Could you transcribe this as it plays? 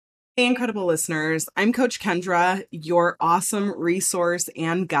Hey, incredible listeners. I'm Coach Kendra, your awesome resource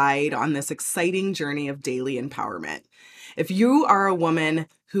and guide on this exciting journey of daily empowerment. If you are a woman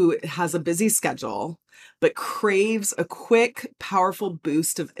who has a busy schedule, but craves a quick, powerful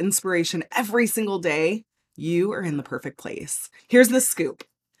boost of inspiration every single day, you are in the perfect place. Here's the scoop.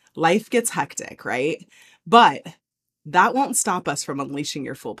 Life gets hectic, right? But that won't stop us from unleashing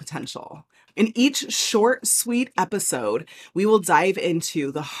your full potential. In each short, sweet episode, we will dive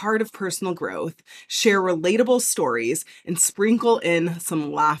into the heart of personal growth, share relatable stories, and sprinkle in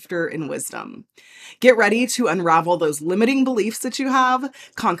some laughter and wisdom. Get ready to unravel those limiting beliefs that you have,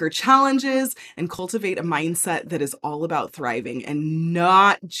 conquer challenges, and cultivate a mindset that is all about thriving and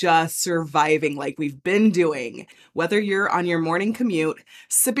not just surviving like we've been doing. Whether you're on your morning commute,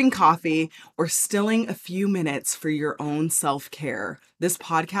 sipping coffee, or stilling a few minutes for your own self-care, this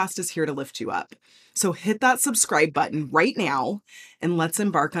podcast is here to lift you up. So hit that subscribe button right now and let's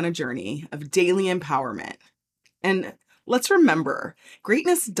embark on a journey of daily empowerment. And let's remember,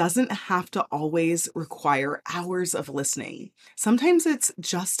 greatness doesn't have to always require hours of listening. Sometimes it's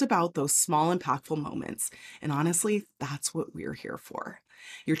just about those small, impactful moments. And honestly, that's what we're here for.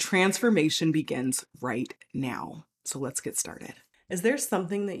 Your transformation begins right now. So let's get started. Is there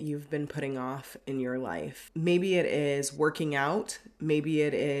something that you've been putting off in your life? Maybe it is working out. Maybe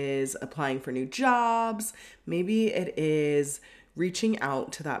it is applying for new jobs. Maybe it is reaching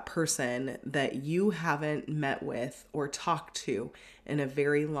out to that person that you haven't met with or talked to in a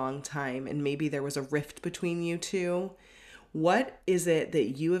very long time. And maybe there was a rift between you two. What is it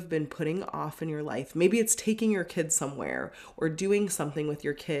that you have been putting off in your life? Maybe it's taking your kids somewhere or doing something with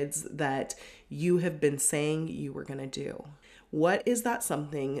your kids that you have been saying you were going to do. What is that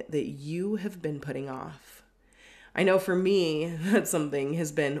something that you have been putting off? I know for me, that something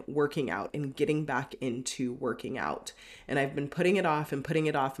has been working out and getting back into working out. And I've been putting it off and putting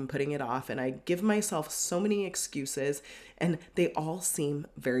it off and putting it off. And I give myself so many excuses and they all seem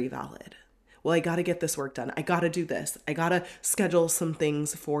very valid. Well, I got to get this work done. I got to do this. I got to schedule some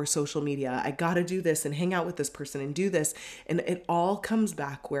things for social media. I got to do this and hang out with this person and do this. And it all comes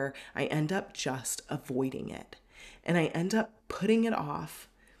back where I end up just avoiding it. And I end up putting it off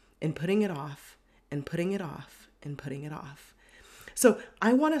and putting it off and putting it off and putting it off. So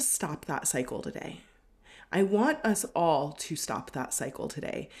I want to stop that cycle today. I want us all to stop that cycle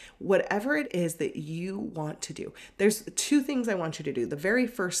today. Whatever it is that you want to do, there's two things I want you to do. The very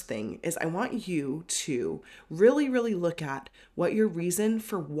first thing is I want you to really, really look at what your reason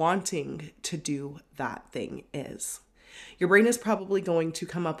for wanting to do that thing is. Your brain is probably going to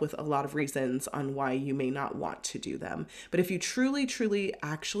come up with a lot of reasons on why you may not want to do them. But if you truly, truly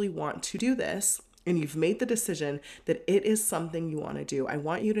actually want to do this, and you've made the decision that it is something you want to do, I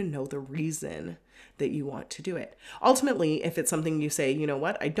want you to know the reason that you want to do it. Ultimately, if it's something you say, you know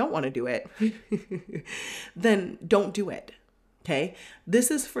what, I don't want to do it, then don't do it. Okay?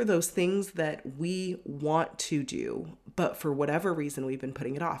 This is for those things that we want to do, but for whatever reason, we've been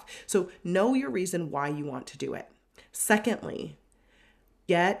putting it off. So know your reason why you want to do it. Secondly,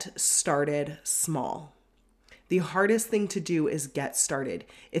 get started small. The hardest thing to do is get started.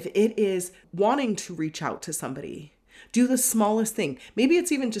 If it is wanting to reach out to somebody, do the smallest thing. Maybe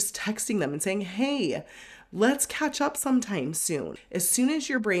it's even just texting them and saying, hey, let's catch up sometime soon. As soon as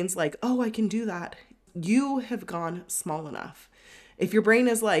your brain's like, oh, I can do that, you have gone small enough. If your brain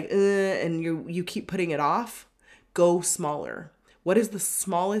is like, and you keep putting it off, go smaller. What is the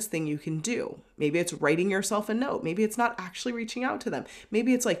smallest thing you can do? Maybe it's writing yourself a note. Maybe it's not actually reaching out to them.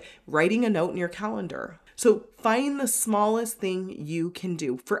 Maybe it's like writing a note in your calendar. So find the smallest thing you can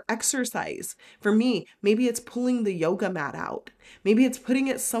do. For exercise, for me, maybe it's pulling the yoga mat out. Maybe it's putting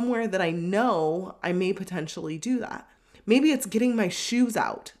it somewhere that I know I may potentially do that. Maybe it's getting my shoes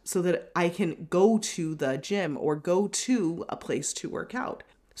out so that I can go to the gym or go to a place to work out.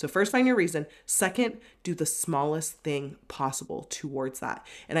 So first, find your reason. Second, do the smallest thing possible towards that.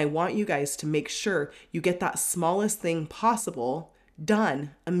 And I want you guys to make sure you get that smallest thing possible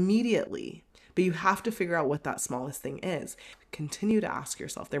done immediately. But you have to figure out what that smallest thing is. Continue to ask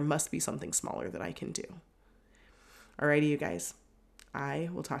yourself, there must be something smaller that I can do. Alrighty, you guys. I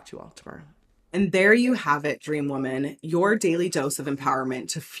will talk to you all tomorrow. And there you have it, Dream Woman, your daily dose of empowerment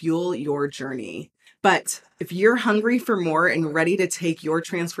to fuel your journey. But if you're hungry for more and ready to take your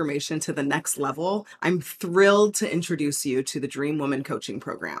transformation to the next level, I'm thrilled to introduce you to the Dream Woman Coaching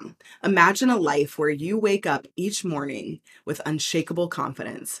Program. Imagine a life where you wake up each morning with unshakable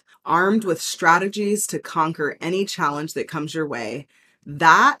confidence, armed with strategies to conquer any challenge that comes your way.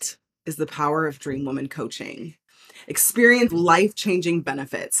 That is the power of Dream Woman Coaching. Experience life-changing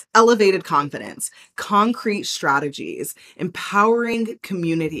benefits, elevated confidence, concrete strategies, empowering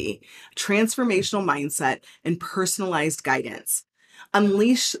community, transformational mindset, and personalized guidance.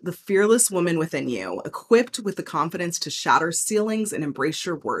 Unleash the fearless woman within you, equipped with the confidence to shatter ceilings and embrace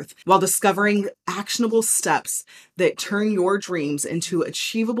your worth, while discovering actionable steps that turn your dreams into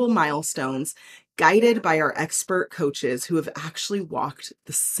achievable milestones, guided by our expert coaches who have actually walked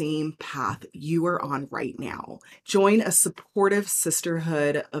the same path you are on right now. Join a supportive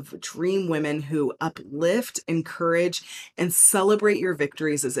sisterhood of dream women who uplift, encourage, and celebrate your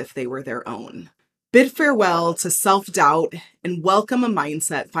victories as if they were their own. Bid farewell to self-doubt and welcome a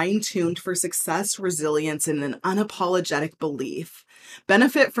mindset fine-tuned for success, resilience, and an unapologetic belief.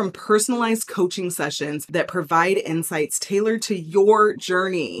 Benefit from personalized coaching sessions that provide insights tailored to your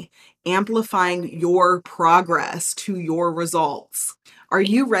journey, amplifying your progress to your results. Are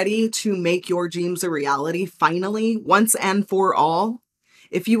you ready to make your dreams a reality finally, once and for all?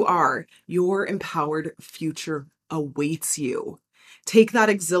 If you are, your empowered future awaits you. Take that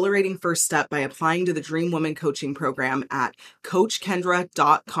exhilarating first step by applying to the Dream Woman Coaching Program at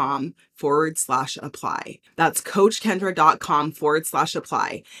coachkendra.com/apply. That's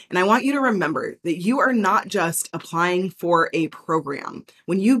coachkendra.com/apply. And I want you to remember that you are not just applying for a program.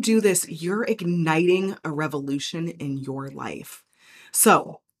 When you do this, you're igniting a revolution in your life.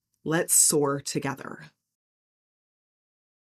 So let's soar together.